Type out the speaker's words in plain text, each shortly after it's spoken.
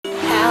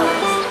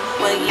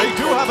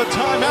a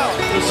timeout.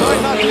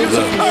 Decide not to use it.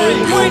 You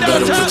Way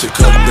better downtown. put your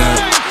cup down.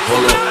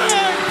 Hold up.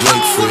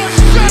 Blake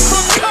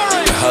Freeze.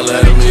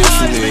 Holla at me if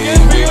you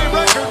need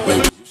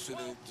me.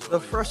 The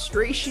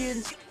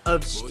frustrations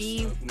of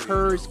Steve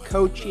Kerr's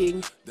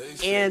coaching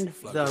and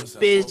the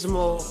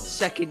abysmal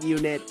second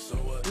unit.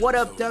 What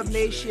up, Dub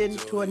Nation,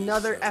 to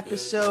another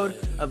episode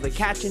of the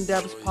Catch and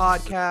Dubs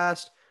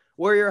podcast.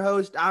 We're your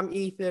host, I'm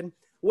Ethan,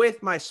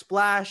 with my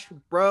Splash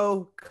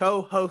Bro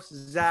co-host,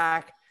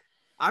 Zach.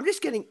 I'm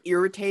just getting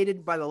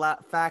irritated by the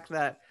fact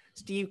that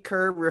Steve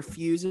Kerr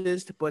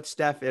refuses to put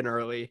Steph in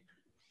early.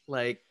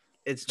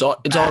 It's all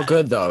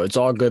good though. It's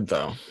all good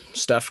though.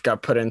 Steph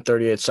got put in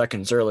 38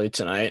 seconds early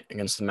tonight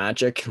against the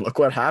Magic. Look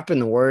what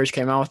happened. The Warriors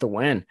came out with a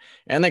win,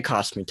 and they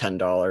cost me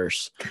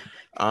 $10.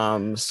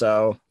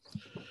 So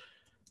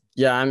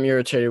yeah, I'm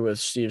irritated with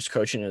Steve's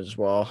coaching as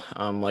well.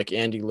 Like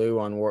Andy Liu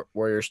on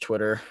Warriors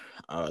Twitter,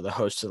 the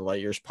host of the Light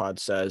Years pod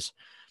says,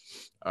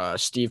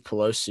 Steve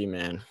Pelosi,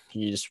 man,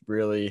 he's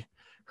really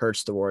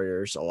hurts the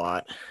Warriors a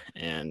lot,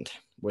 and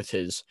with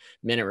his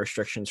minute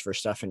restrictions for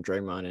Steph and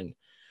Draymond. And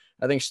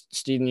I think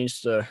Steve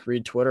needs to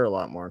read Twitter a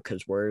lot more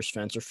because Warriors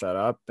fans are fed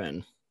up.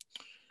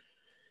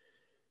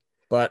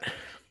 But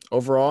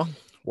overall,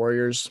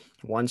 Warriors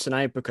won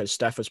tonight because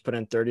Steph was put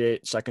in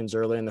 38 seconds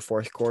early in the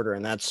fourth quarter,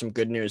 and that's some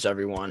good news,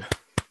 everyone.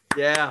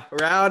 Yeah,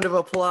 round of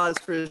applause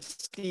for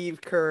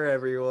Steve Kerr,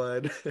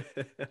 everyone.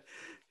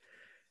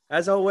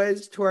 As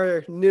always, to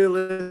our new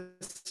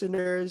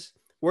listeners,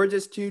 we're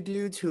just two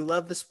dudes who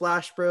love the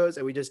Splash Bros,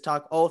 and we just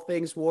talk all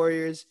things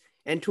Warriors.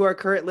 And to our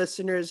current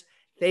listeners,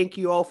 thank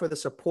you all for the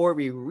support.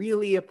 We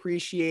really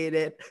appreciate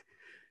it.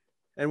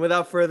 And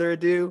without further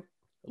ado,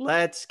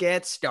 let's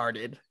get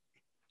started.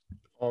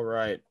 All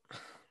right.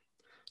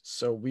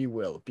 So we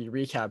will be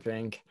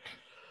recapping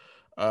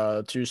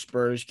two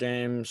Spurs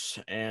games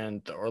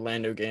and the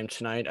Orlando game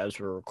tonight as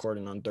we're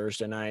recording on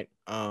Thursday night.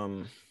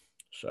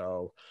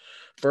 So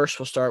first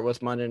we'll start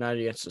with Monday night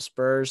against the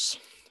Spurs.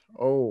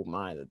 Oh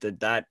my,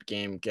 did that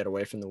game get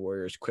away from the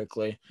Warriors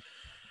quickly?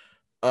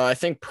 I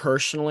think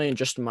personally, and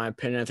just in my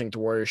opinion, I think the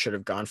Warriors should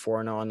have gone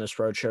 4-0 on this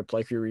road trip,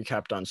 like we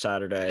recapped on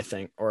Saturday, I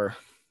think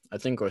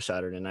it was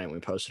Saturday night. We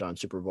posted on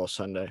Super Bowl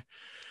Sunday,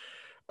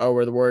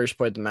 where the Warriors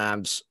played the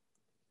Mavs.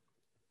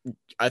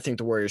 I think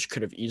the Warriors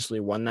could have easily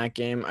won that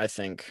game. I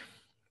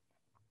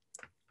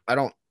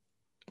don't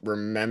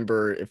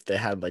remember if they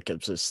had like a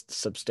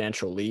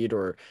substantial lead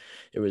or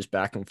it was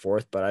back and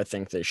forth, but I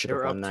think they should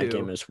have won that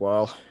game as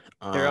well.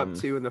 They're up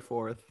 2 in the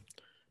fourth.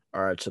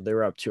 All right, so they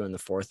were up 2 in the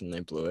fourth and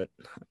they blew it.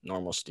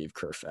 Normal Steve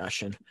Kerr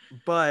fashion.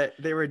 But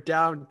they were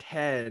down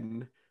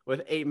 10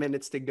 with 8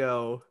 minutes to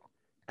go,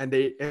 and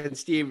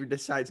Steve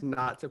decides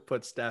not to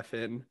put Steph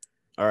in.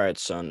 All right,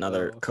 so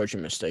another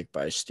coaching mistake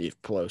by Steve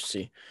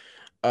Pelosi.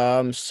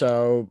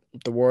 So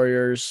the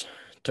Warriors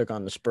took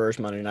on the Spurs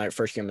Monday night,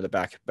 first game of the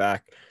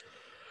back-to-back.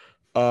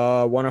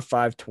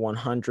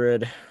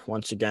 105-100.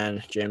 Once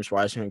again, James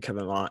Wiseman and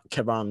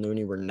Kevon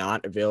Looney were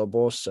not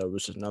available, so it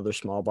was another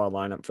small ball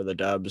lineup for the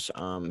Dubs.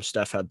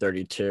 Steph had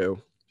 32.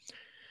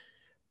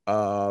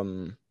 What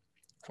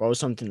was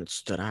something that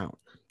stood out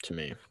to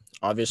me?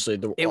 Obviously,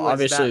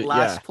 that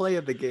last play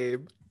of the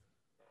game.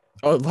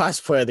 Oh,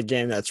 last play of the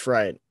game. That's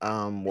right.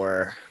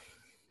 Where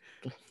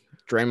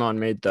Draymond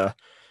made the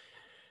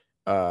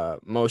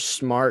most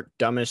smart,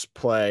 dumbest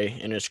play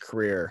in his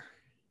career,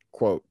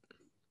 quote,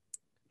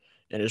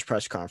 in his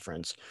press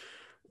conference.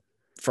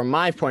 From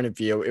my point of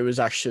view, it was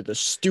actually the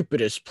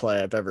stupidest play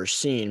I've ever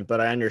seen,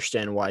 but I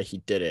understand why he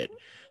did it.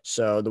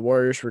 So the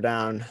Warriors were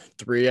down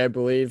 3, I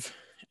believe,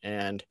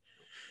 and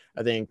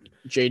I think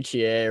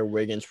JTA or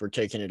Wiggins were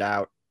taking it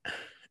out,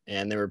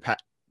 and they were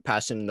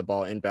passing the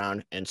ball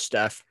inbound, and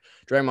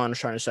Draymond was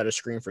trying to set a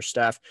screen for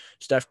Steph.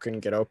 Steph couldn't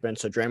get open,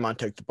 so Draymond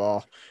took the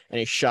ball, and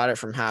he shot it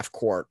from half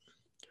court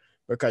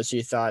because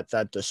he thought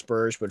that the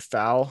Spurs would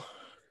foul.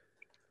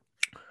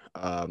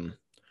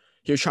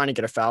 He was trying to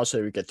get a foul so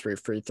he would get 3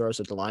 free throws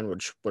at the line,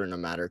 which wouldn't have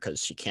mattered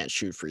because he can't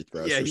shoot free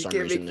throws for some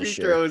reason this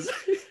year.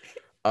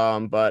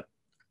 But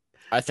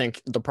I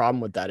think the problem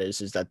with that is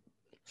that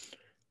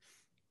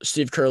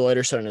Steve Kerr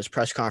later said in his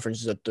press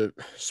conference that the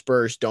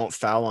Spurs don't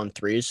foul on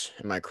threes.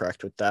 Am I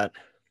correct with that?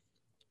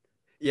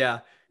 Yeah,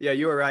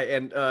 you were right.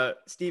 And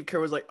Steve Kerr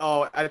was like,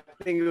 "Oh, I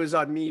think it was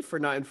on me for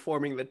not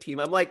informing the team."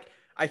 I'm like,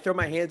 I throw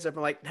my hands up.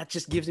 I'm like, that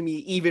just gives me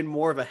even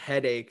more of a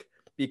headache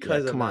because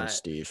of that. Come on,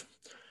 Steve.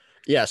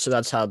 Yeah, so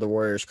that's how the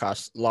Warriors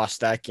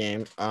lost that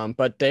game.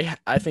 But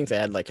I think they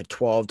had like a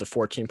 12 to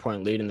 14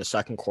 point lead in the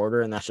second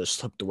quarter, and that just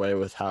slipped away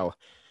with how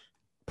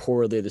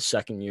poorly the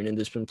second unit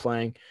has been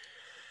playing.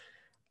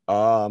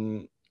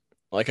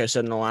 Like I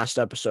said in the last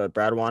episode,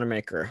 Brad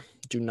Wanamaker,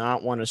 do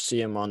not want to see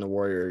him on the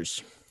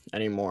Warriors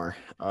anymore.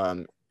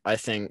 I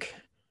think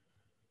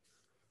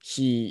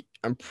he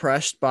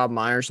impressed Bob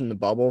Myers in the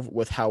bubble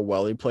with how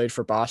well he played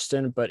for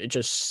Boston, but it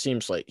just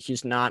seems like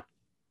he's not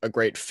a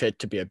great fit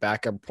to be a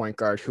backup point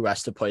guard who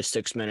has to play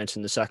 6 minutes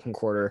in the second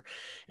quarter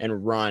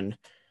and run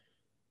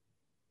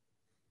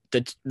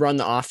the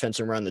offense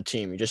and run the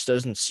team. He just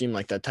doesn't seem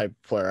like that type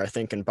of player. I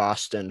think in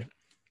Boston,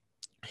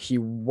 he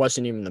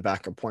wasn't even the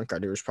backup point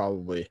guard. He was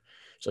probably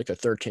like the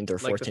 13th or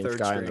 14th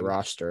guy on the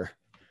roster.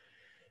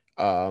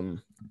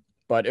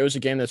 But it was a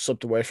game that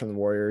slipped away from the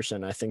Warriors,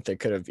 and I think they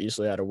could have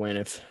easily had a win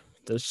if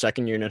the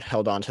second unit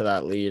held on to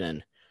that lead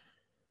and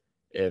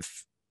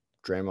if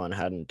Draymond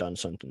hadn't done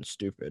something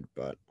stupid.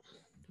 But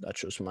that's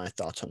just my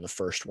thoughts on the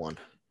first one.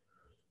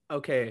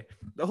 Okay,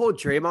 the whole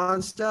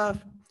Draymond stuff,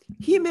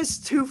 he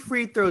missed 2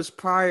 free throws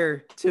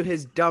prior to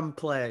his dumb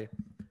play.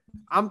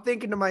 I'm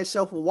thinking to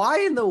myself,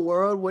 why in the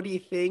world would he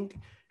think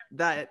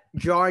that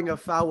drawing a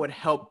foul would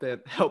help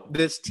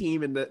this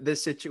team in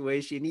this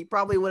situation? He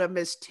probably would have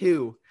missed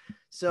 2.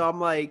 So I'm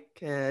like,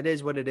 it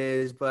is what it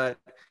is. But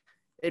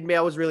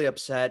I was really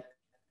upset,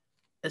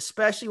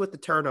 especially with the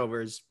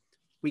turnovers.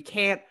 We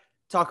can't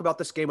talk about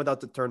this game without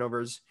the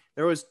turnovers.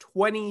 There was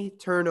 20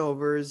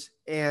 turnovers,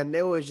 and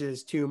it was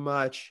just too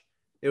much.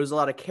 There was a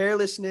lot of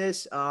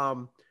carelessness.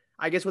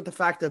 I guess with the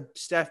fact of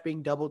Steph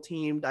being double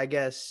teamed, I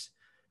guess.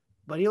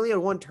 But he only had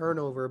 1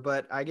 turnover.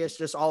 But I guess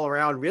just all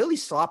around, really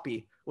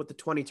sloppy with the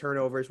 20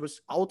 turnovers, which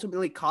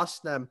ultimately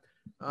cost them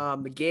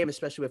the game,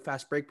 especially with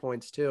fast break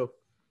points too.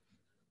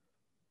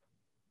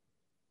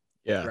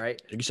 Yeah,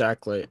 right.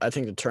 Exactly. I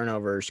think the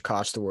turnovers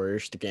cost the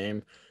Warriors the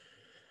game.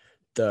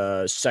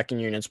 The second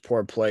unit's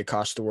poor play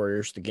cost the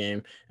Warriors the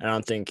game. And I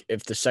don't think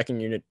if the second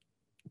unit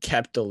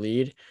kept the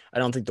lead, I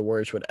don't think the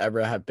Warriors would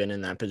ever have been in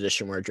that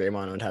position where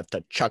Draymond would have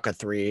to chuck a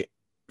 3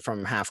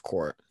 from half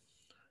court.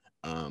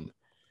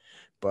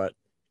 But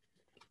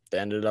they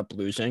ended up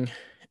losing,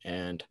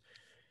 and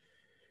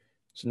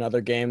it's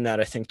another game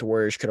that I think the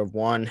Warriors could have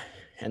won.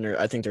 And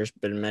I think there's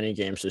been many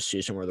games this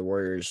season where the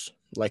Warriors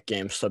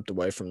games slipped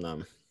away from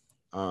them.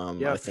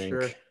 I think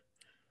sure.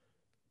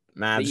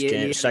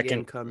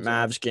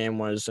 Mavs game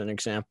was an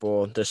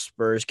example. The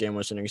Spurs game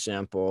was an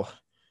example.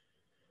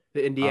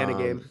 The Indiana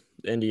game.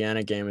 The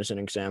Indiana game is an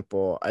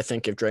example. I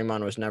think if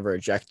Draymond was never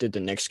ejected, the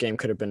Knicks game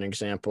could have been an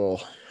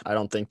example. I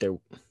don't think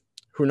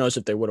who knows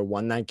if they would have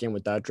won that game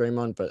without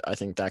Draymond, but I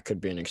think that could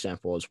be an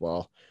example as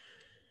well.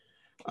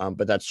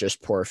 But that's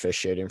just poor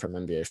officiating from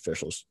NBA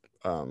officials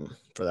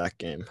for that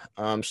game.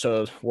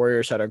 So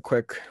Warriors had a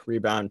quick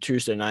rebound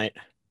Tuesday night,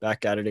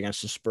 back at it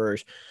against the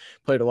Spurs,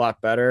 played a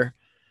lot better.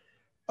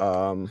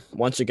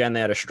 Once again,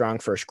 they had a strong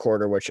first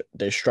quarter, which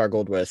they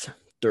struggled with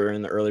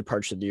during the early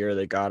parts of the year.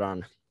 They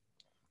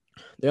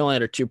only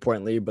had a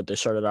 2-point lead, but they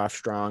started off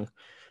strong.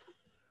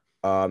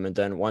 And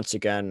then once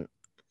again,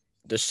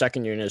 the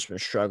second unit has been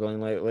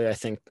struggling lately. I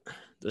think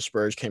the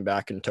Spurs came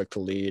back and took the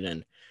lead,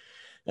 and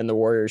the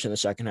Warriors in the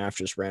second half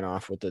just ran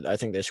off with it. I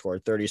think they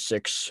scored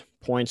 36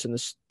 points in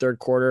this third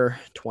quarter,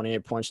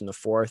 28 points in the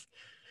fourth,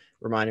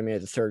 reminding me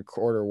of the third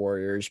quarter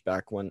Warriors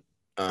back when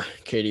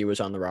KD was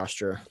on the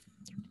roster.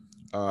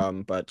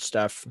 But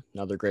Steph,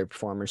 another great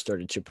performance,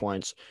 32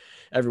 points.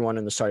 Everyone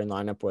in the starting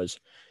lineup was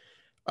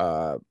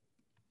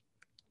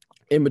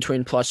in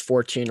between plus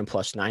 14 and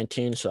plus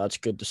 19, so that's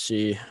good to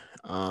see.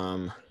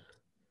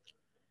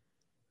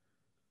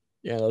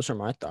 Yeah, those are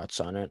my thoughts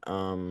on it.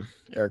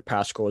 Eric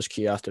Paschall was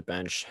key off the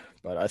bench,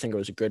 but I think it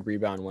was a good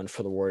rebound win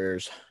for the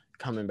Warriors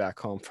coming back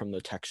home from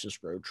the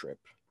Texas road trip.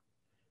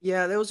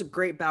 Yeah, that was a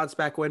great bounce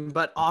back win,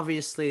 but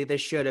obviously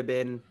this should have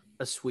been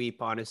a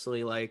sweep,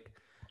 honestly. It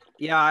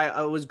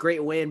was a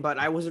great win, but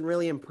I wasn't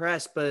really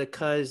impressed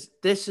because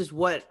this is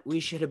what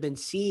we should have been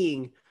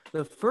seeing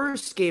the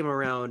first game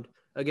around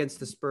against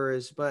the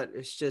Spurs, but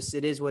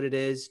it is what it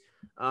is.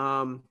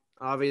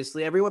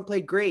 Obviously, everyone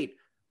played great.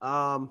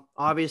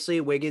 Obviously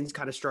Wiggins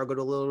kind of struggled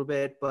a little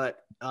bit,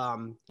 but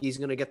he's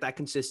going to get that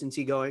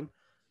consistency going.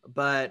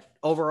 But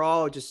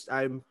overall,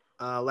 I'm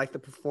like the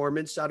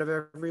performance out of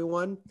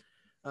everyone,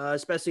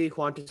 especially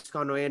Juan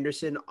Toscano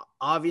Anderson.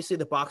 Obviously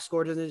the box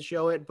score doesn't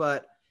show it,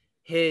 but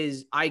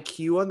his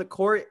IQ on the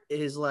court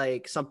is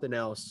like something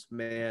else,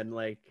 man.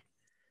 Like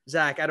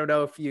Zach, I don't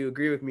know if you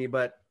agree with me,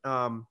 but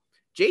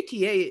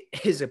JTA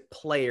is a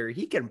player.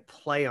 He can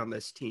play on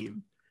this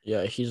team.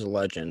 Yeah, he's a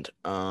legend.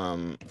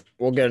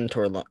 We'll get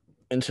into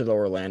the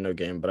Orlando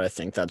game, but I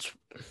think that's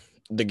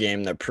the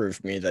game that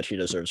proved me that he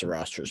deserves a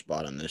roster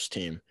spot on this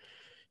team.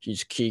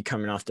 He's key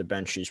coming off the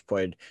bench. He's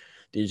played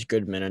these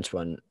good minutes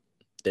when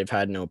they've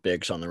had no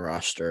bigs on the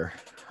roster.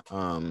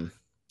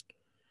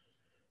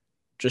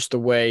 Just the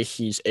way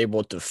he's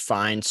able to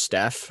find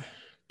Steph,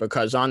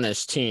 because on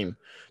this team,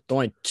 the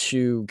only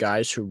 2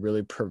 guys who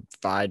really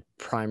provide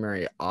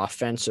primary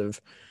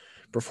offensive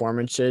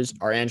performances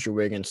are Andrew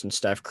Wiggins and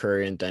Steph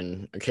Curry, and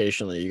then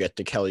occasionally you get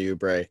the Kelly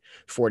Oubre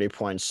 40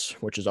 points,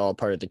 which is all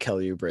part of the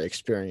Kelly Oubre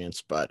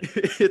experience. But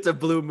it's a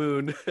blue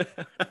moon.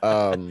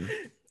 The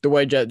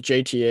way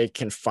JTA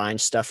can find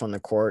Steph on the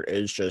court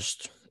is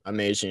just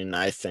amazing.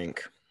 I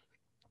think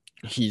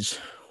he's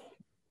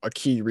a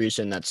key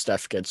reason that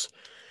Steph gets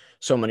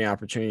so many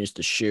opportunities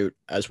to shoot,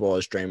 as well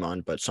as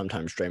Draymond, but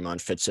sometimes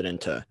Draymond fits it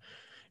into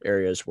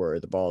areas where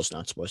the ball is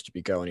not supposed to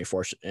be going.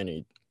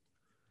 He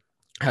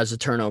has a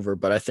turnover,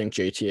 but I think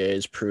JTA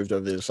has proved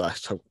over these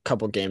last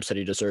couple games that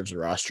he deserves a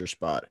roster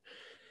spot.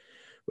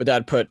 With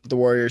that, put the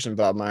Warriors and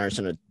Bob Myers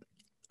in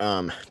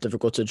a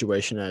difficult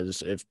situation,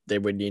 as if they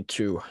would need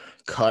to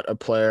cut a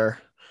player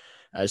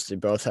as they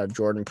both have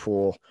Jordan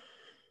Poole,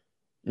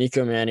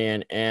 Nico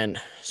Mannion, and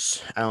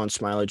Alan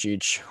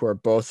Smilagic, who are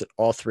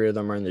all three of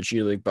them are in the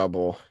G League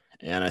bubble,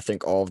 and I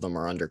think all of them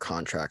are under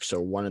contract. So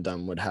one of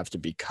them would have to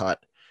be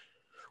cut,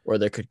 or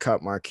they could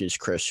cut Marquise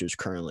Chris, who's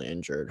currently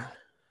injured.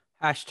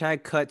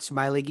 Hashtag cut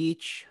Smiley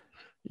Geach.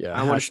 Yeah,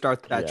 I want to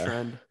start that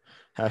trend.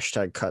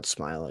 Hashtag cut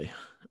Smiley.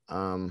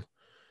 I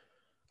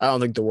don't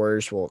think the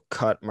Warriors will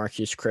cut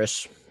Marquise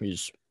Chris.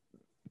 He's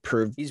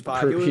proved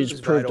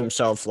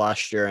himself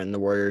last year, and the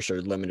Warriors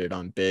are limited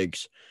on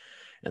bigs,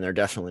 and they're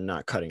definitely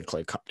not cutting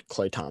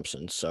Klay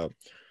Thompson. So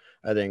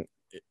I think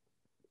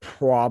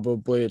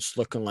probably it's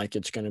looking like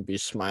it's going to be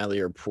Smiley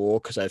or Poole,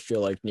 because I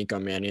feel like Nico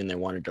Mannion they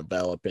want to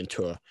develop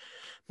into a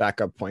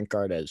backup point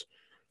guard, as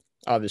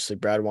obviously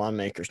Brad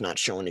Wanamaker's not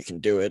showing he can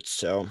do it.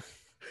 So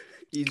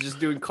he's just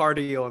doing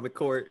cardio on the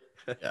court.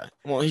 Yeah.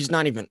 Well, he's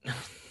not even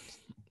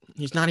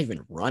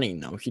running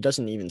though. He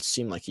doesn't even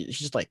seem like he's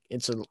just like,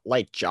 it's a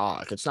light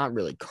jog. It's not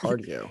really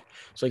cardio.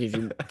 It's like if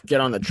you get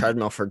on the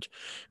treadmill put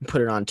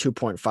it on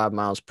 2.5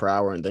 miles per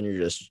hour, and then you're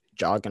just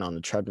jogging on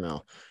the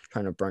treadmill,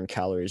 trying to burn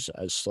calories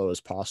as slow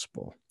as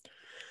possible.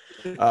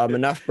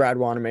 Enough Brad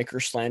Wanamaker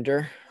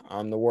slander.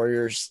 The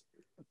Warriors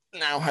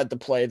now had to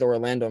play the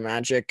Orlando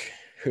Magic,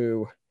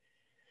 who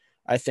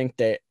I think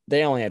they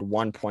only had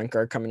one point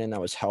guard coming in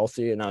that was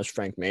healthy, and that was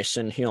Frank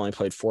Mason. He only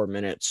played 4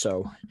 minutes,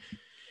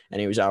 and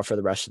he was out for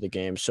the rest of the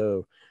game.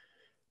 So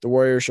the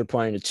Warriors are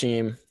playing a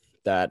team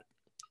that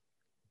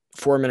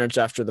 4 minutes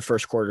after the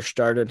first quarter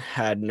started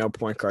had no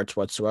point guards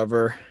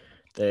whatsoever.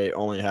 They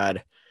only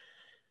had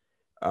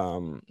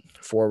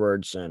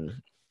forwards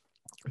and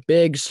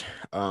bigs,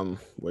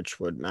 which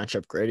would match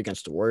up great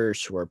against the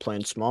Warriors, who are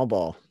playing small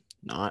ball.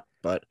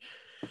 But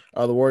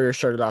the Warriors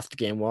started off the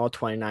game well,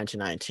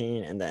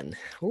 29-19, and then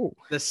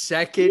the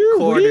second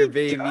quarter,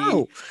 baby.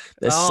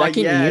 The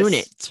second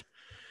unit.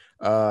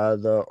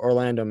 The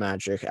Orlando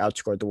Magic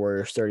outscored the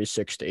Warriors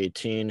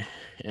 36-18,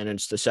 and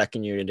it's the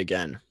second unit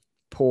again.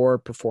 Poor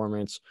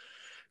performance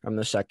from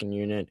the second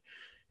unit.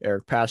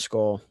 Eric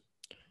Paschall.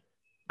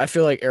 I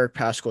feel like Eric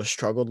Paschall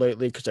struggled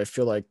lately, because I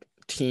feel like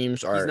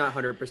teams are... He's not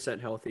 100%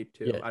 healthy,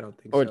 too. Yeah. I don't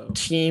think so.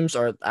 Teams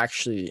are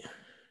actually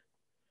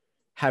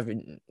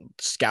having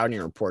scouting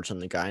reports on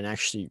the guy, and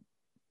actually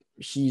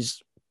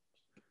he's...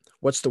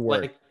 What's the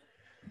word?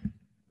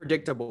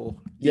 Predictable.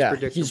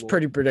 He's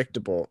pretty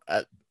predictable.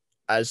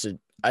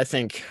 I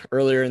think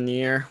earlier in the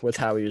year, with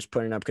how he was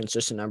putting up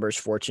consistent numbers,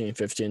 14,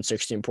 15,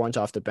 16 points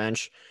off the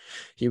bench,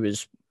 he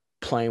was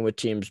playing with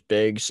teams'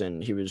 bigs,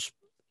 and he was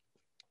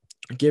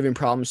giving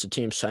problems to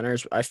team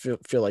centers. I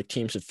feel like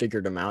teams have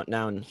figured him out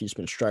now, and he's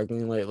been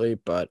struggling lately.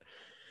 But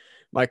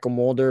Michael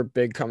Mulder,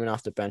 big coming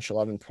off the bench,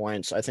 11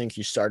 points. I think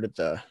he started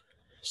the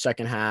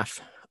second half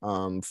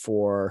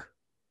for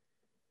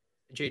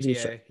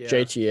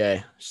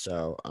JTA.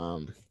 So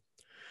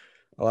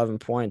 11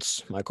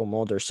 points. Michael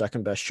Mulder,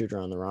 second best shooter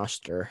on the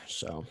roster.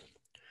 So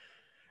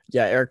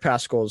yeah, Eric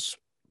Paschall's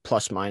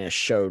plus minus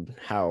showed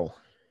how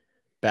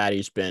bad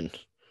he's been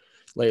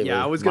lately.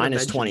 Yeah, I was going to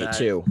mention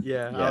 22. That.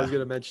 Yeah, I was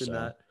going to mention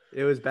that.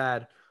 It was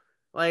bad.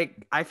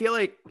 Like, I feel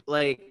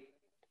like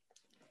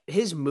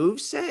his move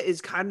set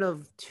is kind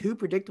of too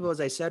predictable, as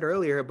I said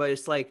earlier, but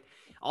it's like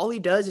all he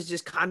does is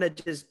just kind of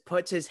just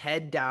puts his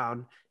head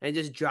down and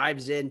just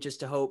drives in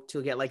just to hope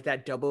to get like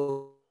that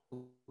double.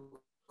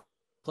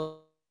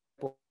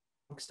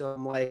 So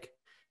I'm like,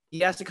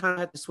 he has to kind of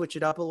have to switch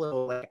it up a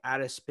little, like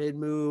add a spin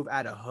move,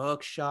 add a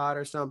hook shot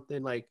or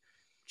something, like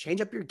change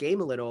up your game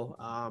a little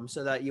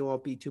so that you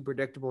won't be too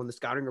predictable in the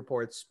scouting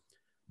reports.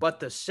 But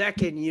the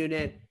second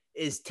unit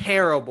is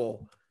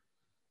terrible.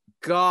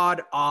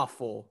 God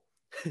awful,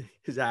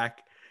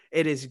 Zach.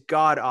 It is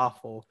god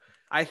awful.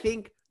 I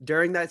think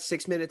during that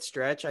 6-minute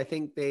stretch, I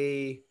think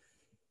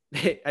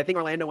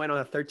Orlando went on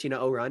a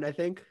 13-0 run, I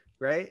think,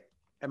 right?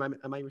 Am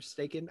I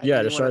mistaken?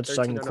 To start the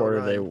second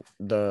quarter,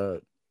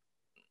 the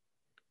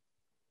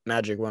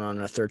Magic went on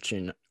a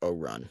 13-0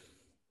 run.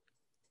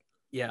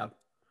 Yeah.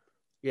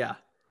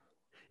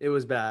 It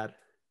was bad.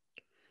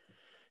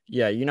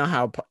 Yeah, you know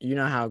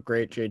how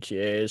great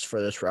JTA is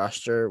for this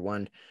roster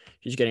when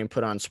he's getting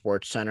put on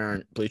SportsCenter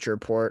and Bleacher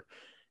Report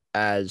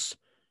as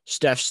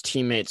Steph's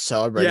teammates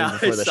celebrating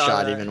before the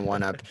shot even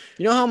went up.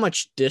 You know how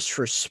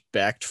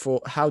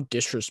disrespectful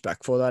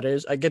that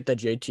is? I get that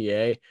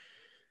JTA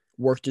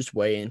worked his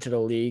way into the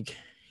league.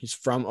 He's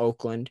from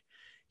Oakland.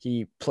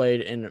 He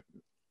played in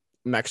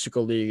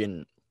Mexico League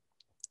and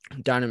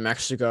down in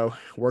Mexico,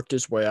 worked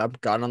his way up,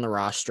 got on the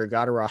roster,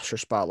 got a roster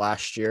spot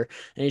last year,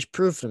 and he's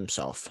proved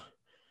himself.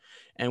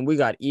 And we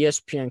got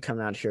ESPN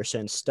coming out here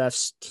saying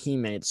Steph's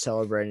teammates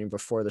celebrating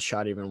before the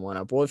shot even went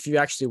up. Well, if you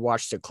actually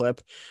watched the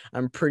clip,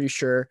 I'm pretty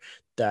sure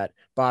that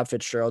Bob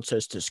Fitzgerald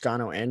says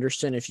Toscano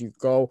Anderson. If you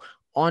go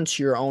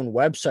onto your own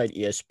website,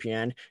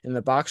 ESPN, in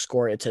the box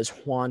score, it says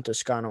Juan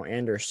Toscano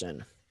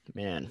Anderson.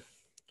 Man,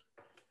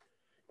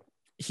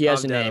 he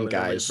has a name,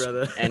 guys,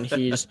 and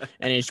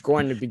he's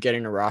going to be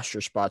getting a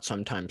roster spot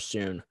sometime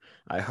soon.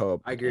 I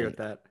hope. I agree with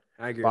that.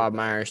 Bob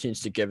Myers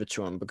needs to give it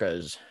to him,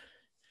 because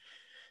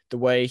the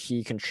way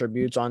he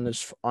contributes on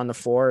the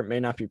floor. It may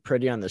not be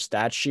pretty on the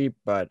stat sheet,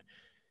 but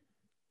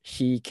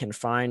he can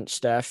find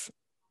Steph,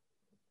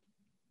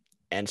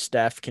 and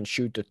Steph can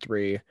shoot the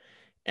three,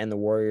 and the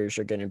Warriors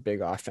are getting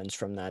big offense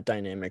from that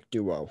dynamic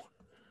duo.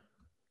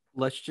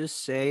 Let's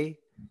just say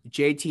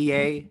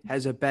JTA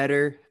has a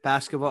better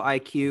basketball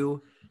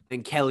IQ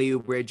than Kelly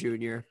Oubre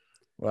Jr.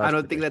 Well, I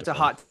don't think that's a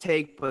hot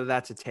take, but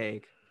that's a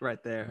take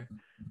right there.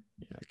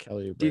 Yeah,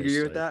 Kelly Oubre. Do you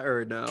agree with that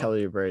or no?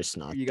 Kelly Oubre is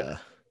not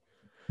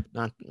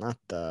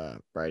the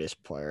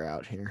brightest player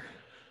out here.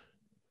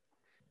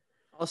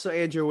 Also,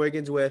 Andrew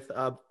Wiggins with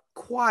a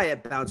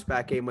quiet bounce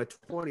back game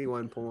with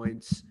 21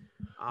 points.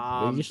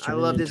 I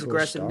love his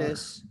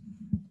aggressiveness.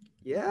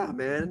 Yeah,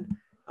 man.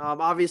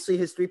 Obviously,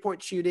 his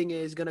 3-point shooting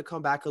is going to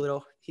come back a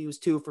little. He was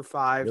 2 for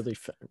 5.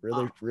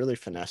 Really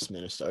finesse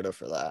Minnesota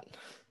for that.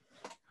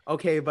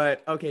 Okay,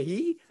 but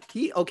he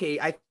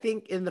I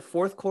think in the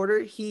fourth quarter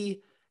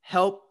he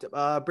helped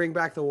bring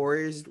back the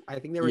Warriors. I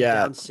think they were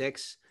down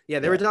 6. Yeah,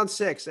 they were down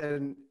 6,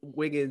 and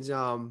Wiggins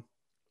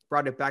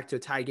brought it back to a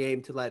tie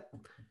game to let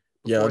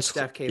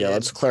Steph came in.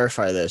 Let's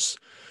clarify this.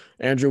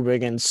 Andrew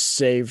Wiggins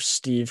saved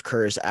Steve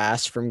Kerr's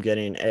ass from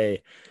getting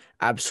a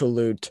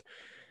absolute,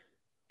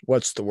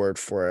 what's the word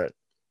for it?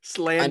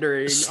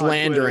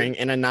 Slandering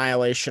and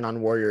annihilation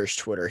on Warriors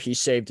Twitter. He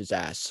saved his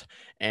ass.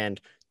 And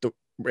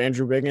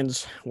Andrew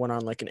Wiggins went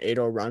on like an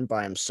 8-0 run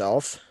by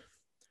himself.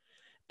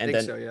 And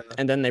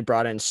then they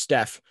brought in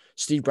Steph.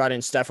 Steve brought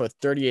in Steph with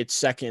 38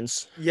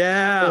 seconds.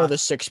 Yeah. For the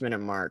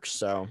 6-minute mark.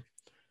 So,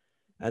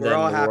 and then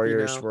the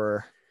Warriors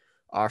were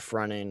off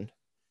running.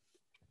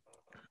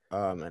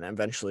 And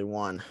eventually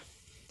won.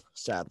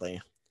 Sadly,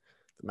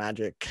 the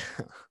Magic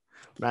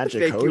Thank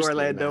you,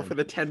 Orlando, for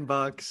the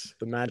 $10.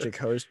 The Magic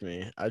hosed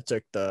me. I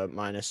took the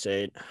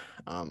 -8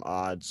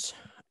 odds,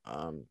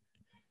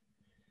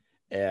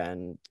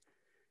 and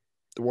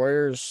the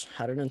Warriors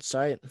had it in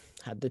sight,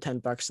 had the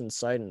 $10 in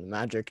sight, and the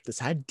Magic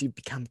decided to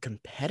become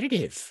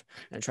competitive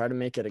and try to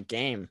make it a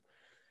game,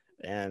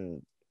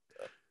 and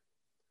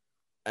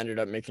ended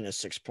up making a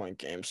 6-point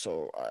game.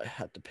 So I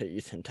had to pay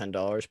Ethan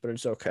 $10, but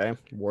it's okay.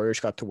 Warriors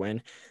got to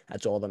win.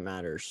 That's all that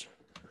matters.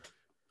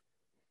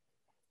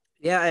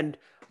 Yeah, and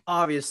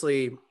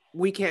obviously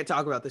we can't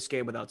talk about this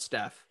game without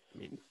Steph. I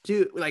mean,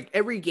 dude, like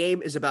every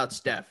game is about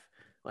Steph.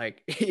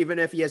 Like even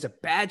if he has a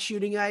bad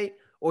shooting night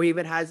or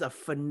even has a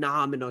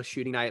phenomenal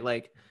shooting night,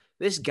 like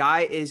this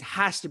guy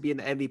has to be in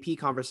the MVP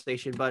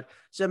conversation, but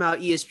somehow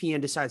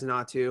ESPN decides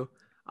not to.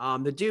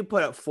 The dude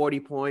put up 40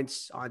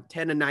 points on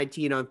 10 and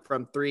 19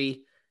 from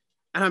 3.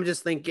 And I'm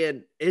just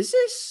thinking, is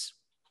this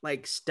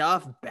like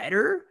stuff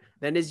better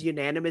than his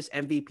unanimous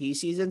MVP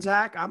season,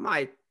 Zach? I'm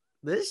like,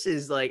 this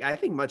is like, I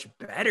think much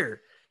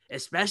better,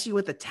 especially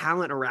with the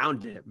talent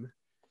around him.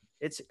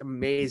 It's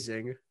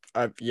amazing.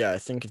 I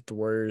think if the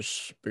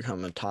Warriors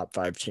become a top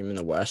 5 team in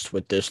the West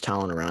with this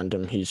talent around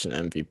him, he's an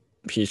MVP.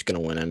 He's going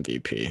to win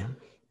MVP.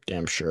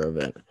 Damn sure of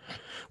it.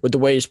 With the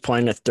way he's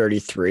playing at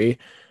 33,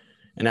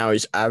 and now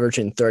he's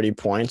averaging 30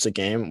 points a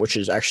game, which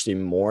is actually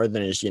more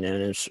than his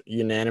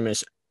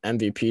unanimous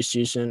MVP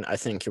season. I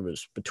think it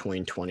was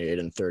between 28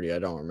 and 30. I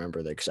don't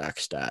remember the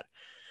exact stat.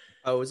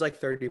 Oh, it was like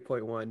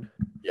 30.1.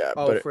 Yeah.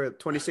 Oh, for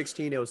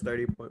 2016, it was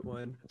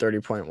 30.1.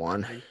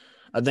 30.1.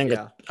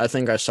 I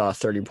think I saw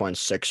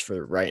 30.6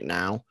 for right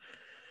now.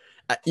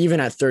 Even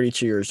at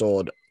 32 years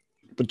old,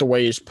 with the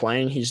way he's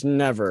playing, he's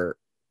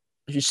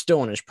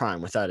still in his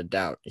prime without a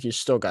doubt. He's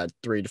still got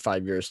 3 to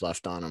 5 years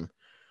left on him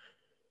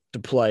to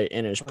play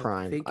in his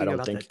prime. I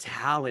don't think the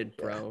talent,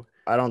 bro.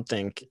 I don't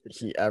think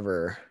he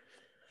ever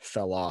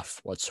fell off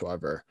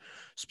whatsoever.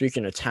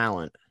 Speaking of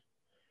talent,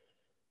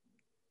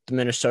 the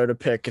Minnesota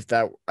pick,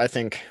 I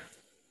think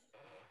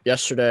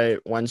yesterday,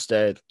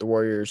 Wednesday, the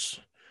Warriors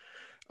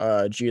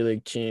G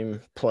League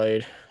team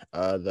played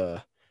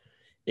the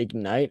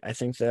Ignite, I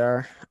think they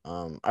are.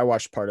 I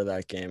watched part of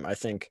that game. I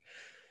think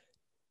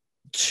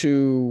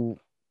 2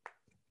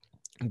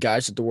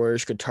 guys that the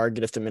Warriors could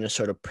target if the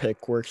Minnesota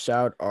pick works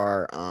out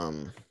are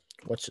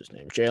what's his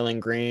name? Jalen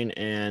Green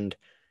and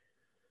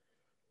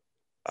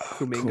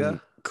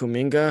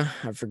Kuminga.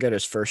 I forget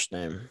his first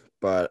name,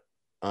 but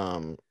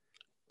the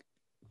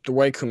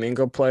way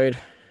Kuminga played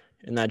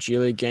in that G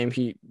League game,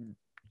 he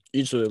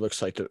easily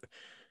looks like the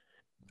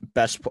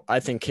best. I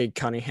think Cade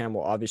Cunningham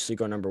will obviously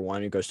go number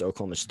 1. He goes to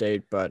Oklahoma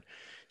State, but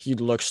he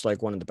looks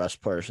like one of the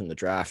best players in the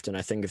draft. And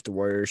I think if the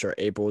Warriors are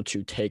able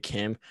to take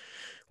him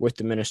with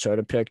the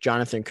Minnesota pick,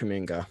 Jonathan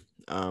Kuminga,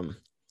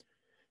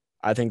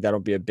 I think that'll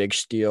be a big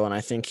steal. And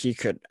I think he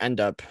could end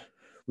up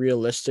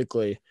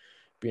realistically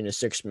being a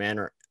 6-man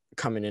or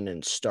coming in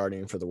and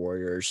starting for the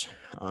Warriors.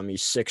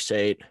 He's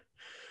 6'8",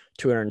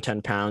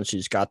 210 pounds.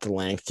 He's got the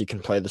length. He can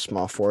play the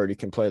small forward. He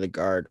can play the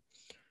guard.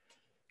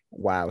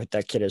 Wow,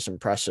 that kid is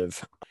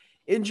impressive.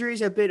 Injuries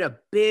have been a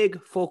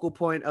big focal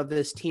point of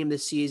this team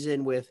this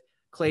season, with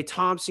Klay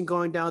Thompson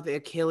going down with the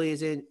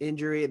Achilles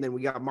injury, and then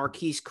we got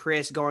Marquise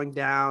Chris going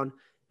down,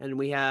 and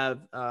we have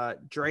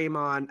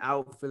Draymond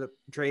out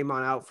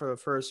for the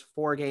first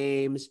 4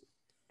 games.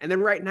 And then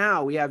right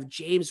now we have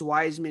James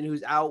Wiseman,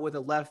 who's out with a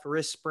left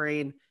wrist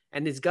sprain,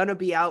 and is going to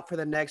be out for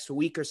the next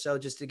week or so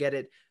just to get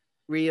it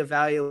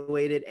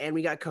reevaluated. And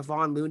we got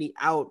Kevon Looney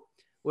out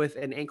with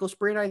an ankle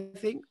sprain, I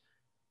think.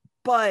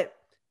 But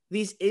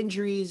these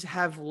injuries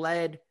have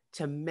led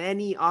to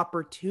many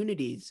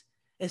opportunities,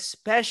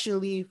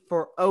 especially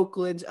for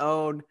Oakland's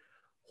own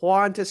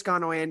Juan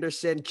Toscano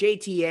Anderson,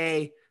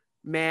 JTA.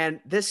 Man,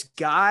 this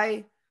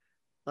guy,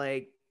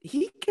 like,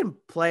 he can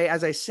play.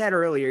 As I said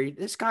earlier,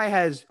 this guy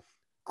has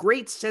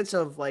great sense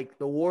of like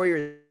the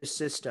Warriors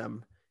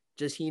system.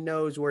 Just he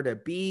knows where to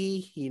be.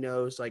 He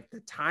knows like the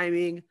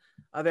timing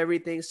of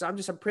everything. So I'm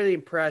pretty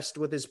impressed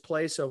with his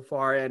play so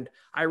far. And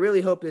I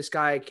really hope this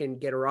guy can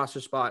get a roster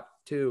spot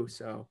too.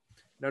 So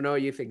I don't know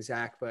what you think,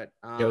 Zach, but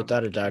Yeah,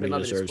 without a doubt, he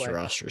deserves a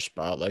roster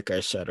spot. Like I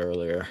said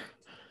earlier,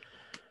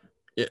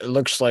 it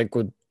looks like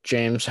with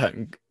James,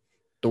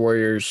 the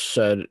Warriors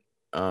said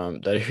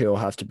that he'll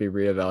have to be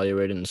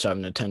reevaluated in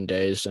 7 to 10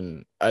 days.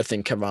 And I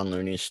think Kevon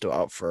Looney is still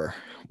out for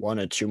 1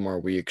 or 2 more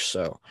weeks.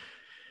 So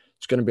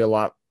it's going to be a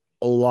lot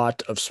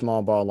of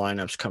small ball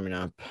lineups coming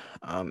up.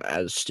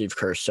 As Steve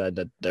Kerr said,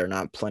 that they're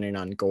not planning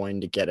on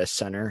going to get a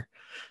center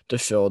to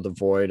fill the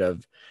void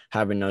of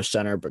having no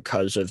center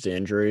because of the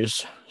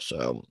injuries.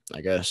 So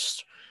I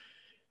guess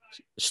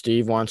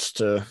Steve wants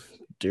to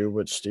do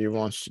what Steve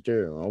wants to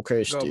do.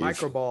 Okay, Steve. Go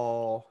micro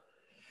ball.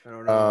 I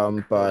don't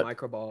know. But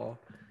micro ball.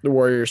 The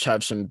Warriors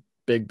have some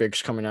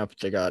bigs coming up.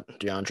 They got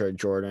DeAndre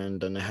Jordan,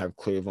 then they have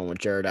Cleveland with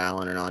Jared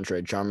Allen and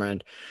Andre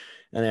Drummond,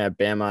 and they have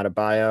Bam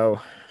Adebayo.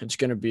 It's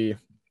going to be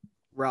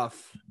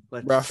rough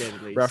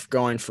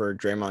going for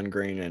Draymond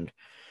Green and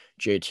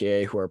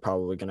JTA, who are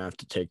probably going to have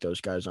to take those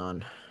guys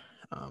on.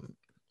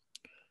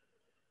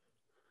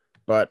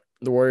 But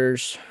the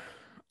Warriors,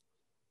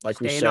 like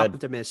we said,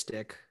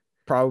 optimistic,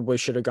 probably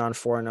should have gone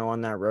 4-0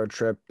 on that road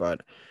trip, but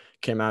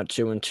came out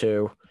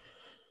 2-2.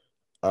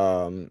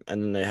 And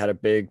then they had a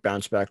big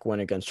bounce back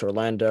win against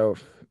Orlando.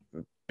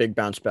 Big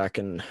bounce back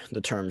in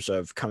the terms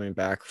of coming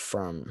back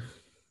from,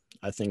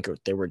 I think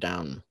they were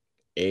down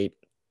 8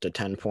 to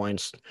 10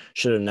 points.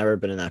 Should have never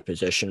been in that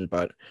position,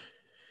 but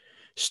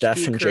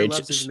Steph and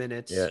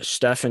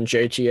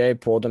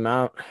JTA pulled him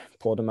out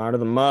of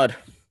the mud.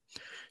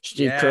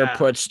 Steve Kerr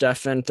put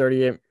Steph in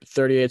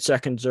 38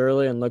 seconds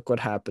early, and look what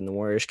happened. The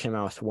Warriors came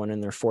out with 1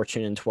 in their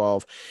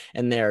 14-12,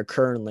 and they are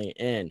currently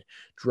in,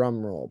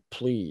 drum roll,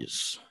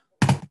 please.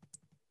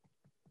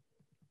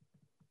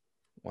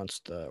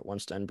 Once the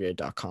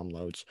NBA.com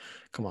loads.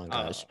 Come on,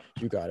 guys.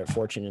 You got it.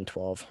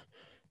 14-12.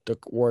 The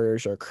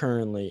Warriors are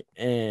currently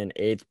in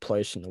 8th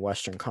place in the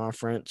Western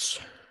Conference.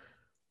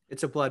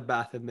 It's a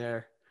bloodbath in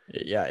there.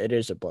 Yeah, it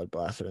is a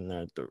bloodbath in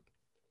there.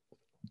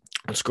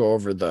 Let's go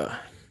over the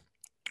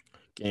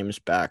games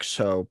back.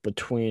 So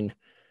you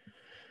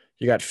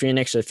got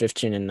Phoenix at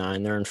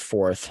 15-9. They're in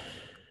 4th.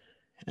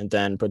 And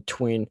then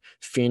between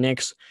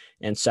Phoenix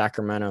and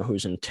Sacramento,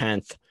 who's in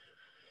 10th,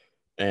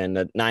 and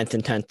the 9th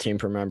and 10th team,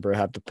 remember,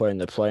 have to play in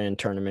the play-in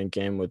tournament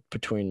game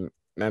between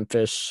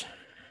Memphis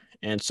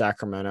and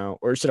Sacramento.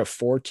 Or is it a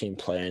 4-team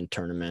play-in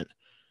tournament?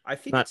 I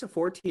think it's a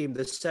 4-team.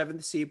 The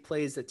 7th seed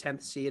plays the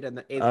 10th seed, and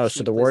the 8th seed. Oh,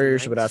 so the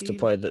Warriors would have to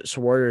play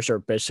so Warriors are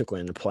basically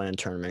in the play-in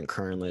tournament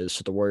currently.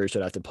 So the Warriors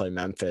would have to play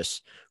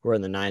Memphis, who are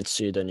in the 9th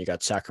seed. Then you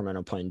got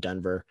Sacramento playing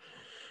Denver.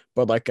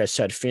 But like I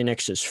said,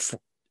 Phoenix is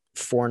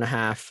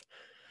 4.5,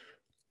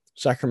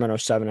 Sacramento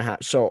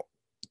 7.5. So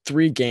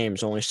 3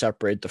 games only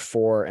separate the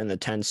 4 and the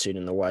 10 seed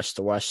in the West.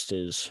 The West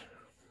is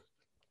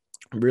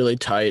really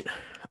tight,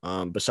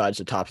 besides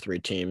the top 3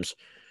 teams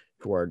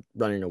who are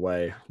running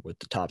away with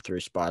the top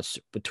 3 spots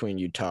between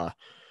Utah,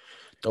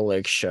 the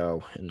Lake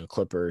Show, and the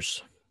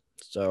Clippers.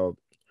 So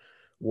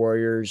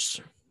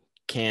Warriors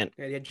can't.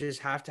 You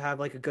just have to have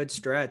like a good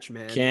stretch,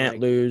 man. Can't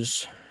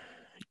lose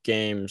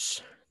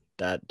games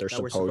that they're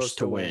supposed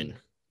to win.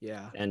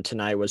 Yeah. And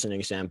tonight was an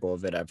example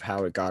of it, of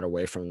how it got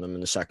away from them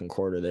in the second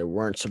quarter. They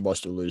weren't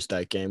supposed to lose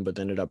that game, but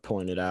they ended up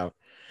pulling it out.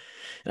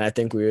 And I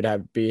think we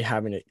would be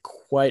having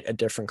quite a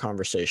different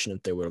conversation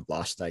if they would have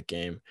lost that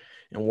game.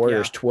 And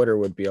Warriors Twitter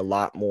would be a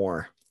lot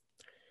more.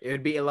 It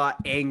would be a lot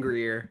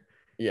angrier.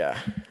 Yeah,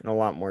 and a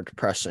lot more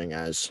depressing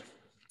as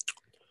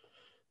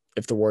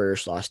if the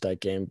Warriors lost that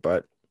game.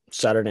 But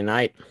Saturday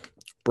night,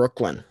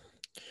 Brooklyn.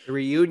 The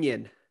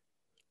reunion.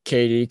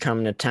 KD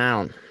coming to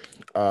town.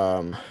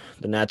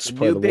 The Nets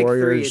play the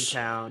Warriors. Big 3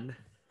 in town.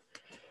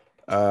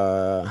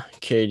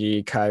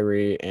 KD,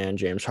 Kyrie, and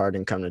James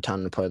Harden come to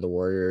town to play the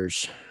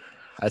Warriors.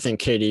 I think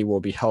KD will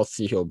be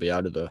healthy. He'll be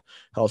out of the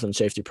health and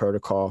safety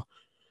protocol.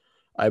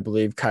 I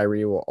believe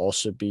Kyrie will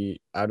also be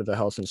out of the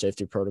health and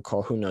safety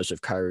protocol. Who knows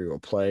if Kyrie will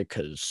play,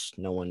 because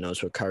no one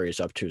knows what Kyrie is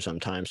up to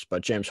sometimes.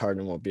 But James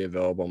Harden will be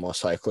available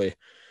most likely.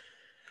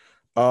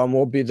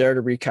 We'll be there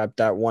to recap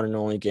that one and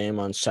only game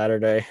on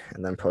Saturday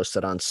and then post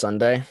it on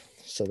Sunday.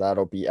 So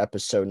that'll be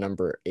episode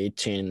number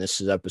 18.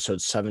 This is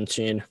episode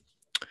 17.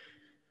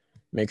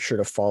 Make sure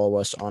to follow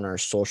us on our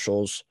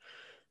socials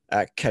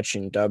at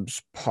Catching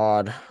Dubs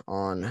Pod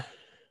on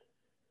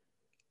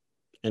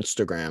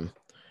Instagram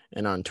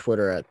and on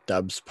Twitter at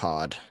Dubs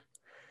Pod.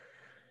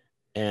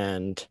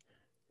 And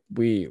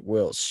we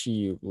will see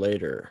you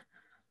later.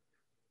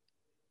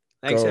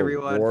 Thanks, Go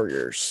everyone.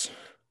 Warriors.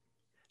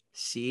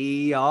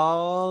 See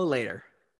y'all later.